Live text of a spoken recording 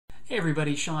Hey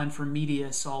everybody, Sean from Media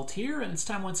Assault here, and it's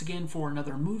time once again for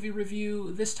another movie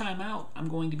review. This time out, I'm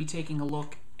going to be taking a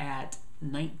look at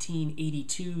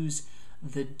 1982's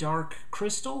The Dark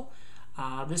Crystal.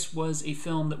 This was a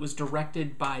film that was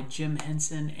directed by Jim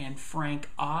Henson and Frank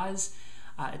Oz.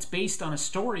 It's based on a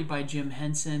story by Jim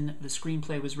Henson. The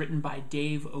screenplay was written by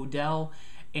Dave Odell,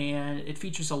 and it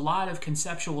features a lot of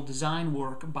conceptual design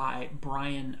work by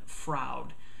Brian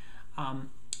Froud.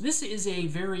 This is a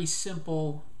very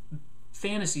simple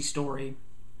fantasy story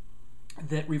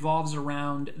that revolves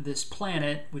around this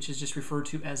planet, which is just referred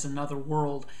to as another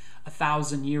world,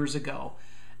 1,000 years ago.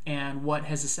 And what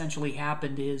has essentially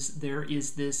happened is there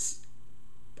is this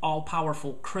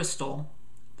all-powerful crystal,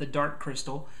 the Dark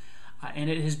Crystal, and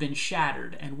it has been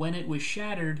shattered. And when it was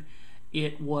shattered,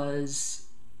 it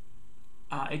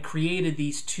created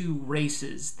these two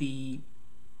races, the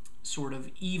sort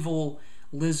of evil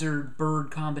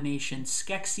lizard-bird combination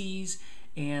Skeksis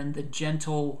and the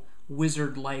gentle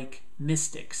wizard-like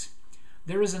mystics.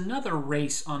 There is another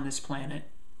race on this planet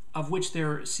of which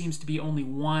there seems to be only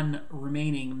one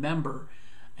remaining member,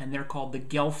 and they're called the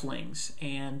Gelflings.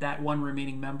 And that one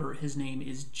remaining member, his name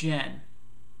is Jen,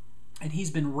 and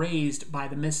he's been raised by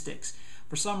the mystics.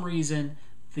 For some reason,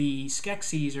 the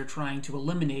Skeksis are trying to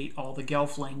eliminate all the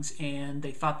Gelflings, and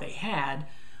they thought they had,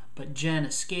 but Jen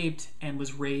escaped and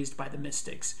was raised by the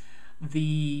mystics.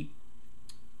 The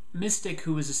mystic,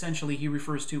 who is essentially he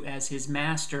refers to as his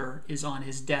master, is on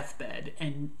his deathbed,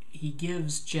 and he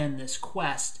gives Jen this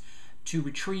quest to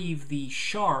retrieve the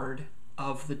shard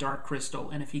of the Dark Crystal.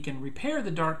 And if he can repair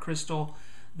the Dark Crystal,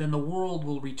 then the world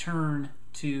will return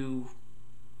to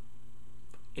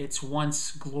its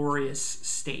once glorious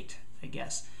state, I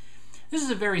guess. This is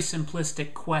a very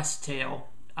simplistic quest tale,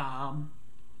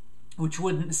 which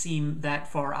wouldn't seem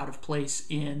that far out of place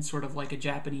in sort of like a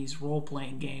Japanese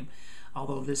role-playing game,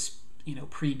 although this,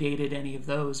 predated any of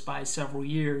those by several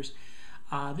years.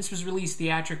 This was released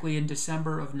theatrically in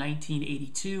December of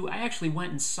 1982. I actually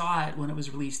went and saw it when it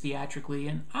was released theatrically,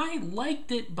 and I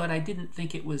liked it, but I didn't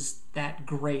think it was that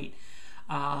great.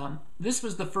 This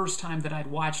was the first time that I'd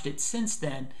watched it since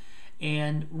then,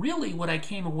 and really what I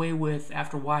came away with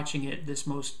after watching it this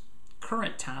most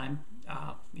current time,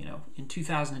 in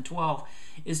 2012,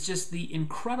 is just the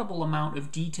incredible amount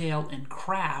of detail and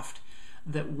craft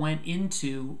that went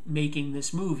into making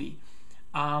this movie.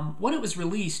 When it was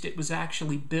released, it was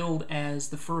actually billed as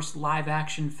the first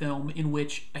live-action film in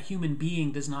which a human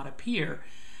being does not appear.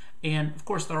 And, of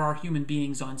course, there are human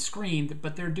beings on screen,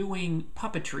 but they're doing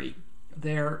puppetry.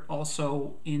 They're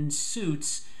also in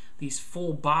suits, these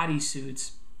full body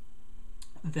suits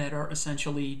that are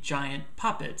essentially giant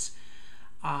puppets.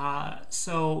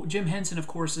 So Jim Henson, of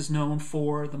course, is known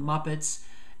for the Muppets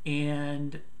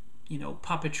and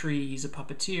puppetry. He's a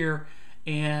puppeteer,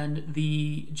 and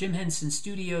the Jim Henson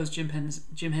Studios, Jim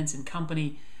Henson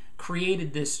Company,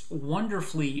 created this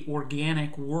wonderfully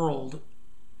organic world.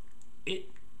 It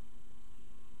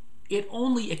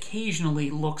only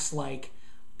occasionally looks like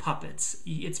puppets.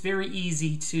 It's very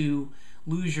easy to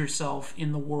lose yourself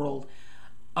in the world,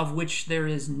 of which there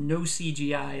is no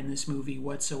CGI in this movie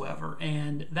whatsoever.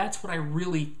 And that's what I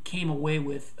really came away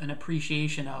with an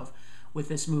appreciation of with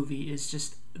this movie, is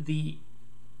just the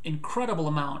incredible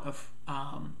amount of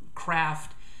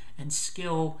craft and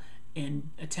skill and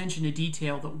attention to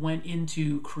detail that went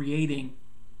into creating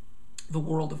the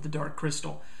world of the Dark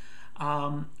Crystal.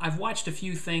 I've watched a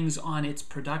few things on its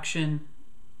production,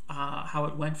 how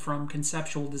it went from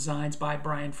conceptual designs by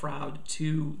Brian Froud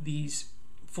to these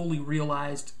fully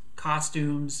realized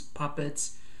costumes,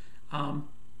 puppets, and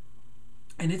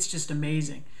it's just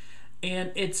amazing.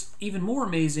 And it's even more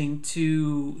amazing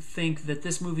to think that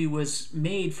this movie was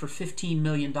made for $15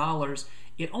 million.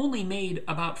 It only made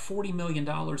about $40 million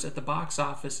at the box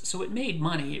office, so it made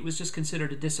money. It was just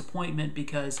considered a disappointment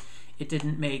because it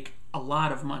didn't make a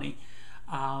lot of money.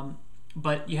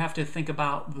 But you have to think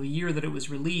about the year that it was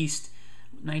released.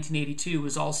 1982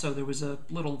 was also, there was a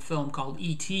little film called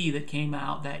E.T. that came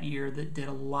out that year that did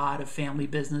a lot of family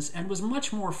business and was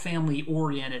much more family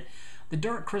oriented. The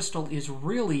Dark Crystal is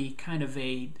really kind of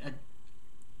a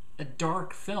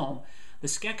dark film. The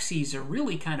Skeksis are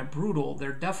really kind of brutal.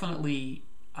 They're definitely,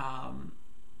 I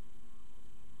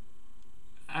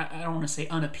don't want to say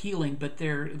unappealing, but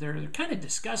they're kind of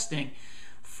disgusting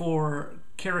for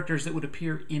characters that would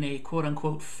appear in a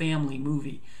quote-unquote family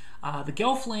movie. The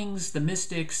Gelflings, the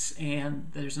Mystics, and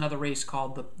there's another race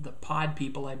called the Pod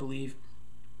People, I believe.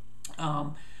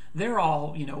 They're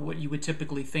all, what you would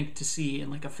typically think to see in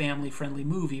like a family-friendly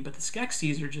movie, but the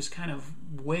Skeksis are just kind of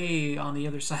way on the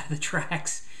other side of the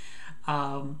tracks.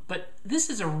 But this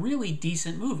is a really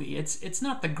decent movie. It's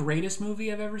not the greatest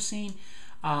movie I've ever seen.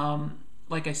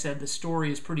 Like I said, the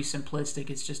story is pretty simplistic.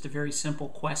 It's just a very simple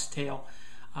quest tale.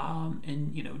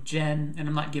 And Jen, and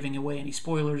I'm not giving away any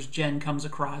spoilers, Jen comes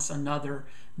across another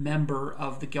member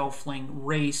of the Gelfling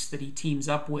race that he teams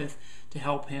up with to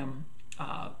help him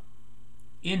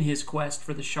in his quest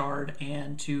for the shard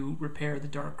and to repair the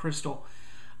Dark Crystal.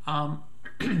 And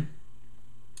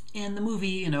the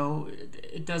movie,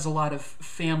 it does a lot of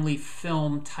family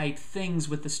film type things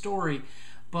with the story,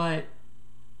 but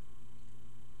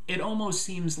it almost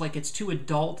seems like it's too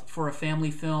adult for a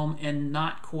family film and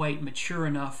not quite mature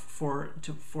enough for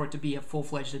it to be a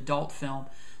full-fledged adult film.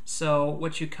 So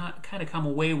what you kind of come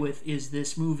away with is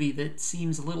this movie that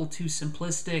seems a little too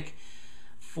simplistic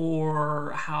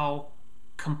for how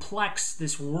complex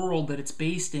this world that it's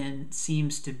based in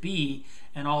seems to be,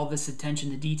 and all this attention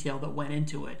to detail that went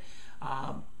into it.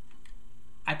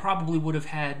 I probably would have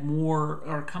had more,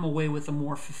 or come away with a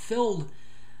more fulfilled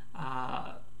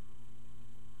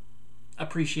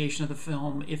appreciation of the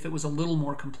film if it was a little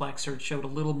more complex, or it showed a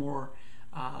little more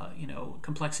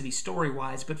complexity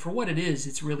story-wise. But for what it is,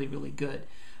 it's really, really good.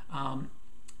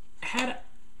 Had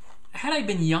I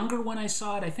been younger when I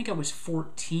saw it, I think I was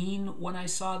 14 when I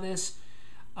saw this,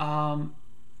 I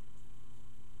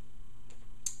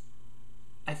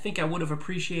think I would have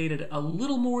appreciated it a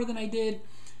little more than I did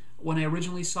when I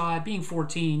originally saw it. Being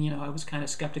 14, I was kind of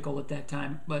skeptical at that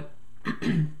time, but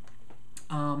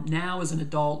now as an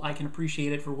adult, I can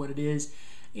appreciate it for what it is.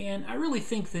 And I really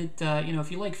think that,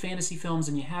 if you like fantasy films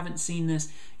and you haven't seen this,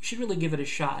 you should really give it a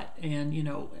shot and,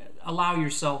 allow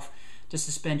yourself to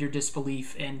suspend your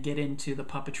disbelief and get into the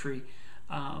puppetry.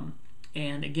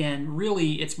 And again,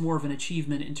 really, it's more of an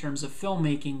achievement in terms of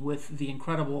filmmaking with the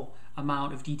incredible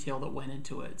amount of detail that went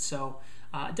into it. So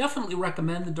definitely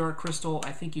recommend The Dark Crystal.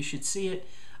 I think you should see it.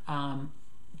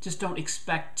 Just don't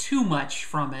expect too much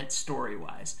from it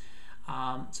story-wise.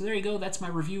 So there you go. That's my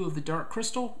review of The Dark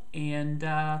Crystal. And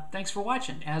thanks for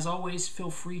watching. As always, feel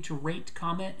free to rate,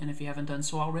 comment, and if you haven't done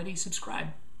so already, subscribe.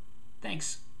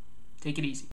 Thanks. Take it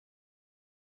easy.